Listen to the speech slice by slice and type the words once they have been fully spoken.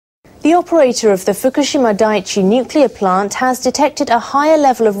The operator of the Fukushima Daiichi nuclear plant has detected a higher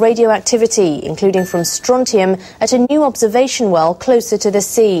level of radioactivity, including from strontium, at a new observation well closer to the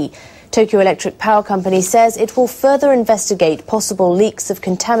sea. Tokyo Electric Power Company says it will further investigate possible leaks of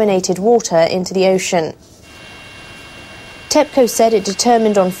contaminated water into the ocean. TEPCO said it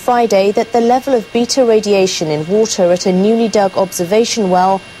determined on Friday that the level of beta radiation in water at a newly dug observation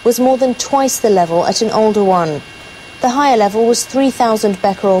well was more than twice the level at an older one. The higher level was 3,000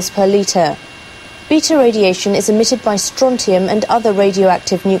 becquerels per litre. Beta radiation is emitted by strontium and other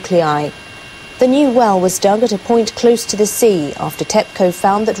radioactive nuclei. The new well was dug at a point close to the sea after TEPCO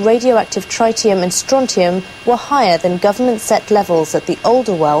found that radioactive tritium and strontium were higher than government-set levels at the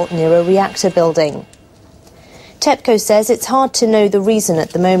older well near a reactor building. TEPCO says it's hard to know the reason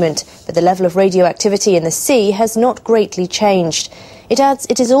at the moment, but the level of radioactivity in the sea has not greatly changed. It adds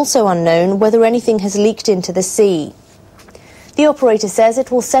it is also unknown whether anything has leaked into the sea. The operator says it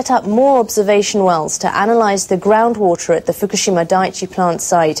will set up more observation wells to analyse the groundwater at the Fukushima Daiichi plant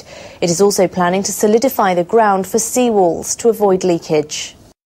site. It is also planning to solidify the ground for seawalls to avoid leakage.